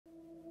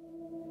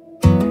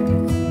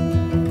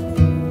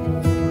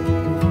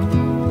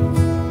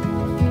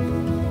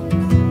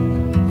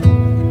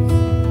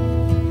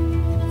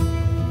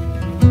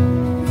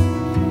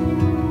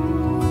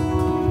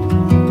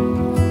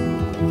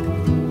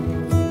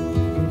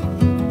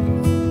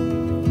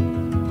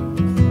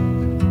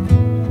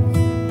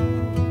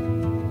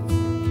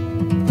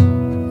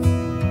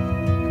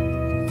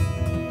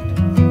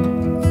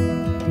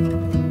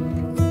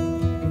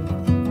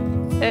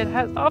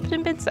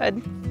often been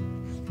said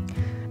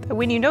that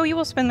when you know you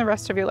will spend the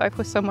rest of your life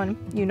with someone,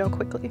 you know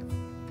quickly.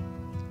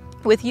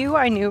 With you,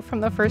 I knew from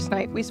the first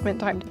night we spent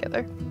time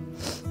together.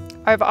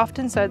 I've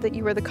often said that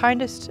you were the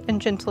kindest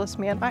and gentlest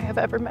man I have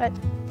ever met.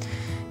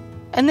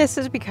 And this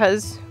is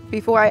because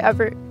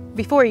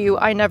before you,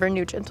 I never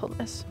knew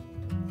gentleness.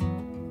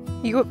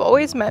 You have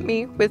always met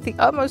me with the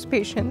utmost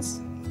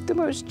patience, the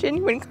most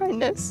genuine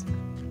kindness,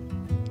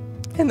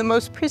 and the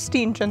most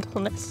pristine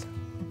gentleness.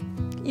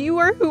 You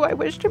are who I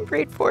wished and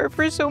prayed for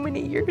so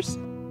many years.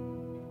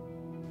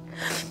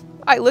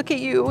 I look at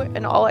you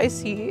and all I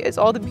see is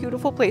all the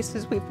beautiful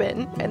places we've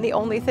been and the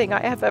only thing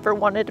I have ever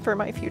wanted for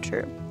my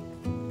future.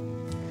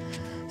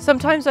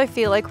 Sometimes I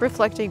feel like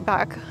reflecting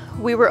back,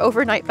 we were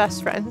overnight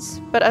best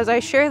friends, but as I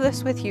share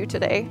this with you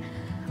today,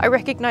 I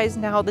recognize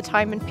now the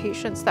time and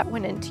patience that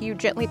went into you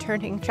gently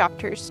turning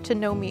chapters to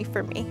know me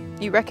for me.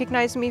 You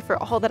recognize me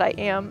for all that I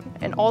am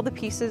and all the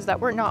pieces that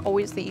were not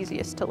always the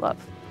easiest to love.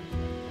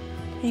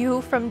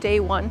 You, from day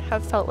one,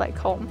 have felt like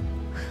home.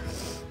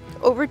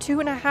 Over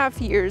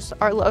 2.5 years,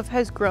 our love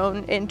has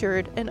grown,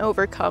 endured, and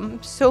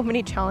overcome so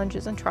many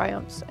challenges and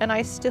triumphs, and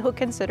I still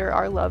consider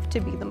our love to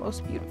be the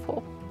most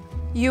beautiful.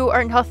 You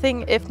are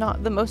nothing if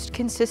not the most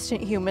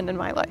consistent human in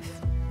my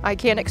life. I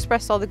can't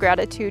express all the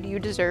gratitude you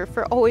deserve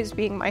for always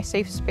being my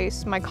safe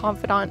space, my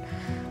confidant,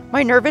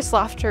 my nervous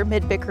laughter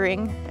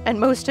mid-bickering, and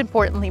most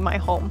importantly, my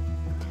home.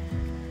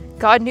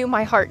 God knew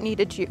my heart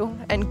needed you,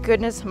 and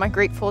goodness am I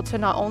grateful to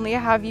not only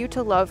have you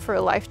to love for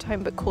a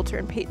lifetime, but Coulter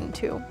and Peyton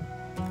too.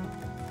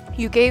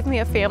 You gave me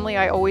a family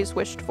I always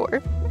wished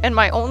for, and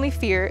my only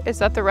fear is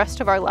that the rest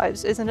of our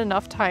lives isn't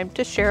enough time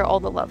to share all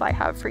the love I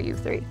have for you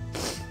three.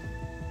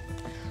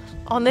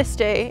 On this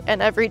day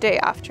and every day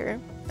after,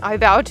 I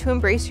vow to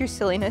embrace your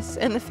silliness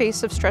in the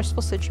face of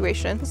stressful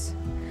situations.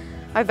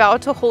 I vow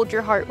to hold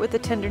your heart with the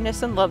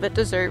tenderness and love it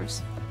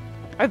deserves.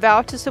 I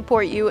vow to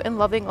support you in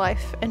loving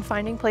life and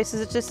finding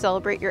places to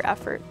celebrate your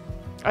effort.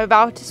 I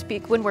vow to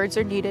speak when words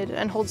are needed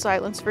and hold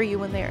silence for you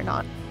when they are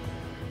not.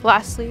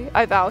 Lastly,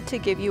 I vow to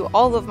give you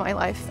all of my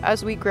life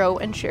as we grow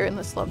and share in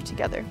this love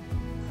together.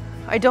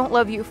 I don't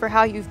love you for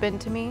how you've been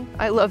to me,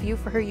 I love you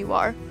for who you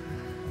are.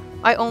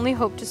 I only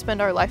hope to spend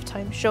our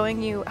lifetime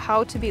showing you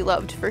how to be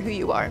loved for who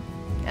you are,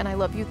 and I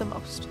love you the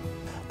most.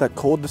 That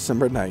cold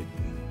December night,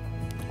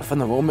 from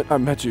the moment I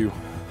met you,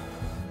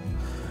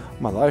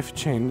 my life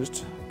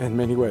changed in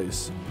many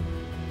ways.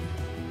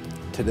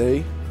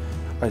 Today,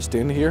 I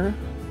stand here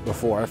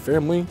before our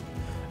family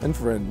and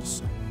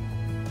friends,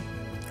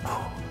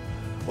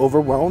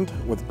 overwhelmed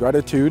with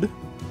gratitude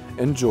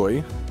and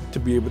joy to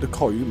be able to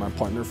call you my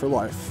partner for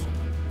life.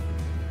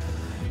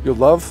 Your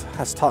love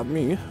has taught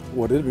me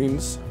what it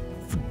means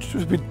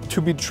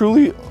to be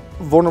truly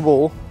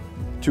vulnerable,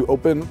 to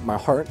open my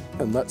heart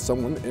and let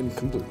someone in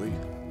completely.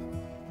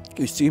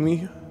 You see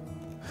me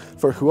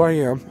for who I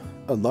am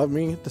and love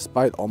me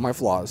despite all my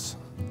flaws.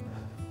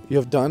 You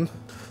have done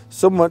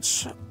so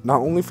much, not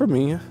only for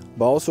me,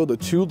 but also the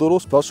two little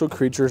special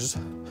creatures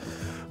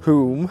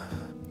whom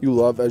you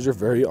love as your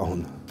very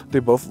own. They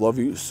both love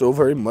you so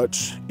very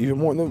much,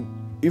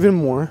 even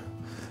more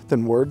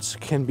than words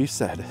can be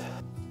said.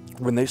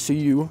 When they see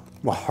you,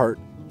 my heart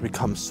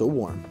becomes so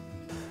warm.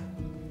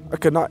 I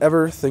could not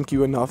ever thank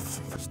you enough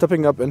for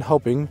stepping up and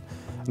helping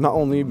not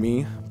only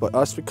me, but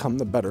us become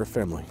the better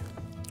family.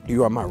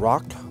 You are my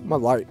rock, my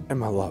light, and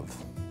my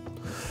love.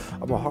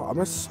 I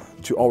promise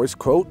to always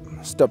quote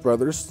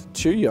stepbrothers,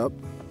 cheer you up.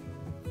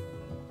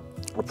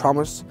 I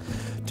promise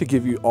to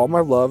give you all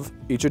my love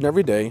each and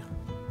every day.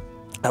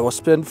 I will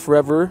spend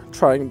forever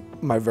trying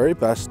my very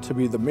best to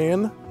be the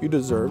man you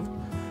deserve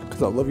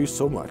because I love you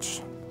so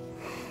much.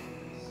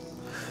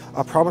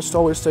 I promise to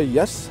always say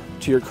yes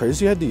to your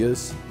crazy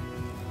ideas.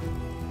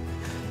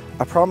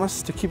 I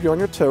promise to keep you on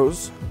your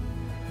toes.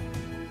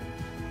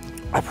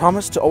 I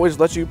promise to always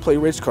let you play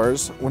race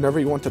cars whenever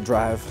you want to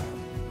drive.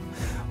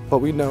 But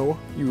we know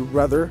you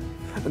rather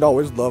and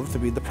always love to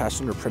be the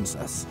passenger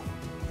princess.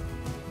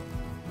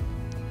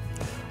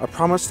 I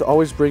promise to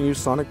always bring you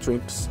Sonic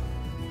drinks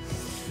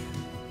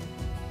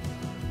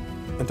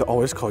and to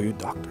always call you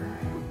doctor.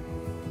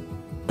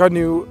 God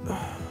knew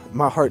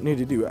my heart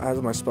needed you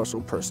as my special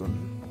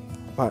person.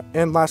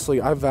 And lastly,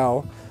 I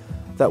vow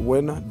that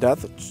when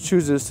death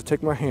chooses to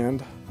take my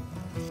hand,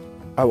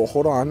 I will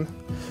hold on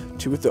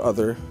to the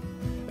other,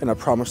 and I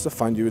promise to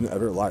find you in the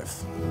other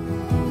life.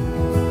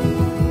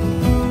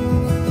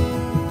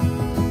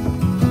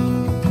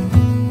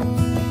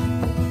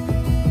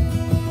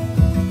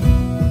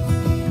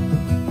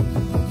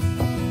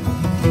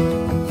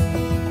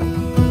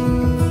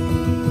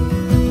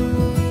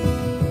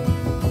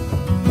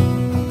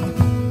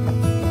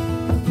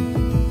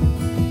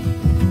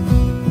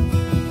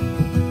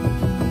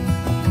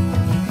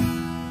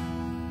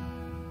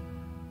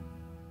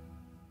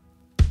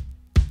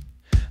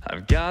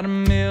 I've got a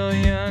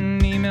million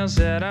emails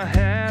that I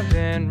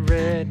haven't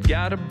read.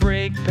 Got a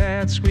brake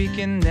pad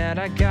squeaking that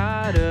I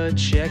gotta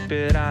check,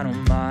 but I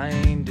don't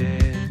mind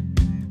it.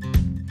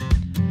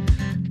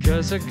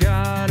 'cause I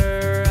got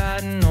her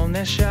riding on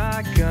that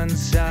shotgun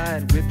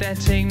side with that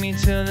take me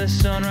till the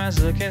sunrise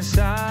look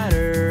inside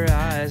her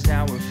eyes.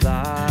 Now we're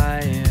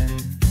flying,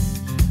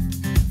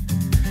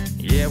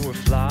 yeah, we're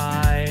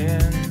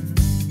flying.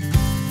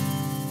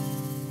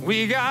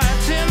 We got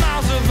 10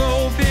 miles of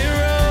open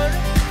road,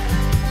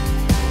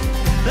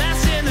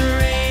 that's in the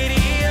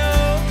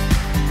radio.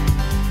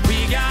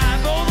 We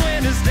got both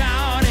windows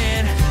down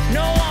and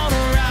no one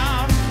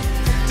around.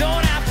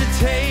 Don't have to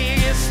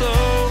take it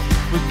slow,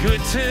 we're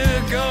good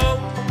to go.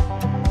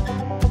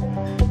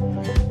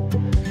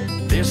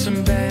 There's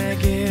some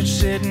baggage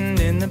sitting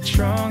in the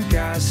trunk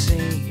I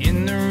see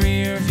in the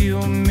rear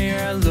view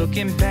mirror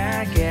looking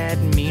back at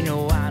me.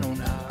 No, I don't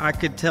know. I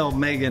could tell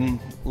Megan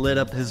lit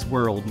up his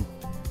world,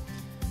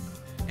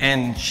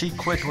 and she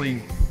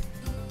quickly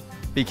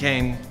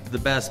became the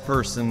best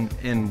person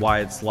in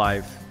Wyatt's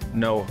life.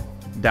 No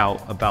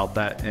doubt about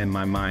that in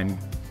my mind.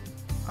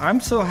 I'm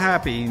so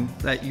happy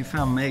that you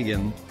found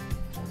Megan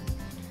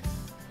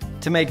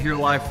to make your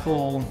life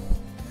full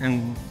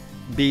and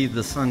be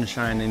the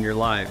sunshine in your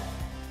life.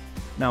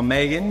 Now,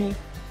 Megan,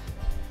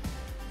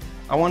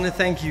 I want to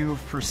thank you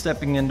for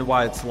stepping into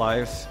Wyatt's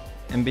life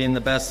and being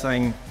the best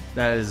thing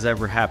that has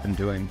ever happened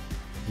to him.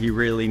 He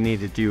really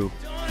needed you.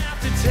 Don't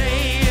have to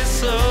take it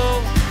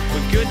slow,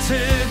 we're good to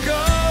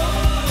go.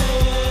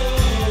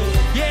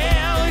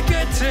 Yeah, we're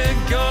good to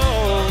go.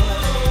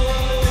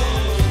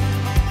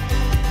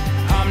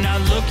 I'm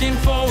not looking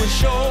for a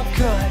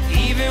shortcut,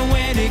 even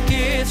when it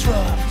gets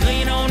rough.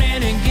 Lean on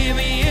in and give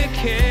me a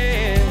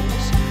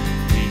kiss.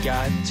 We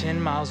got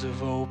 10 miles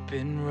of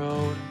open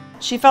road.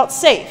 She felt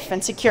safe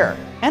and secure,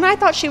 and I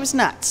thought she was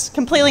nuts,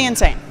 completely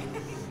insane.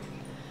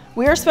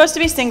 We were supposed to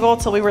be single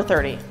till we were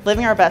 30,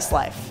 living our best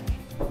life.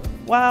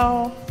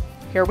 Well,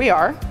 here we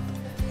are.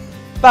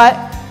 But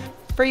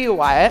for you,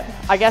 Wyatt,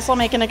 I guess I'll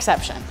make an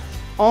exception.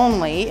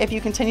 Only if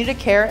you continue to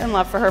care and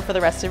love for her for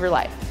the rest of your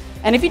life.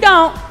 And if you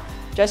don't,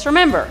 just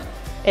remember,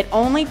 it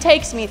only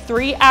takes me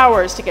 3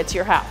 hours to get to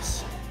your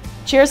house.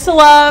 Cheers to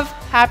love,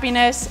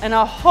 happiness, and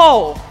a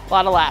whole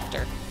lot of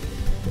laughter.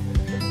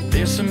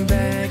 There's some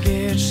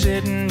baggage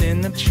sitting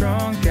in the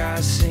trunk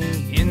I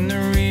see in the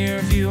rear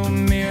view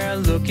mirror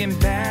looking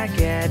back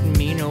at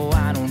me. No,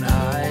 I don't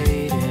hide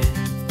it,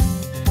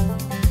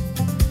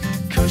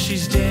 'cause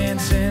she's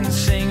dancing,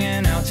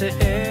 singing out to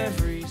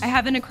every... I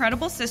have an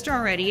incredible sister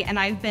already, and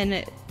I've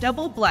been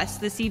double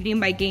blessed this evening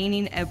by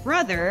gaining a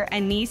brother, a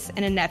niece,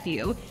 and a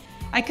nephew.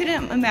 I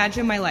couldn't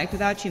imagine my life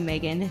without you,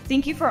 Megan.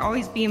 Thank you for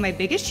always being my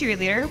biggest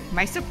cheerleader,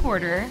 my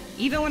supporter,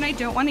 even when I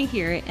don't want to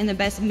hear it, and the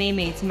best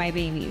maymate to my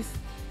babies.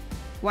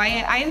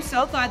 Wyatt, I am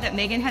so glad that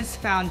Megan has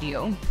found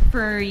you,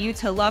 for you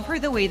to love her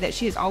the way that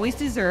she has always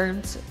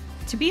deserved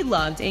to be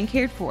loved and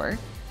cared for.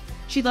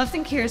 She loves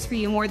and cares for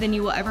you more than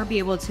you will ever be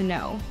able to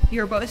know.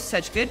 You're both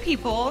such good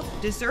people,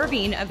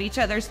 deserving of each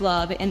other's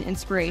love and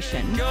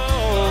inspiration.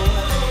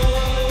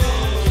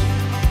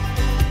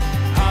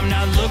 I'm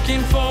not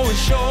looking for a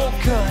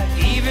shortcut,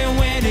 even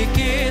when it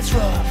gets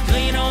rough.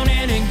 Lean on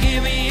in and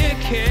give me a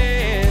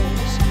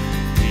kiss.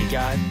 We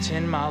got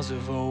 10 miles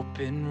of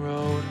open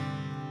road.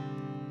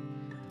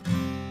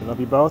 I love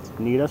you both.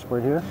 Need us,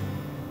 we're here.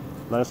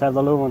 Let us have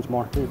the little ones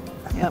more too.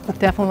 Yep,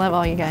 definitely love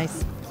all you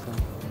guys.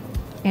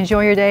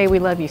 Enjoy your day. We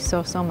love you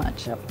so, so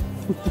much. Yep.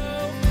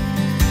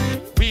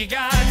 We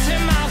got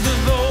 10 miles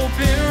of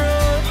open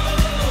road,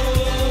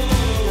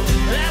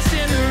 that's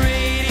in the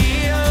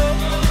radio.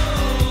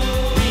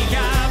 We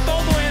got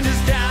both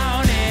windows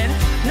down and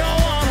no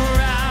one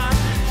around.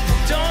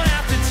 Don't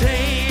have to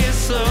take it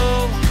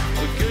slow,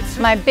 we're good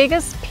to... My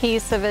biggest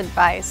piece of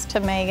advice to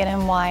Megan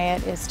and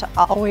Wyatt is to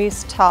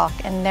always talk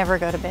and never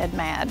go to bed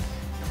mad.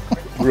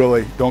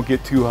 Really, don't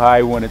get too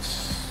high when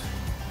it's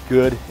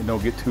good and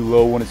don't get too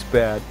low when it's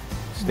bad.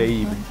 Stay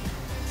even.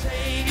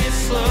 Take it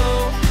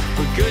slow,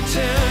 we're good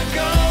to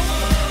go.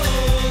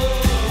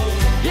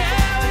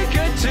 Yeah, we're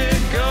good to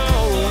go.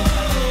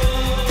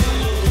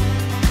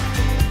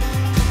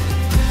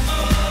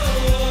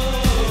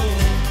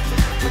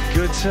 We're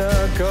good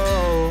to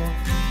go.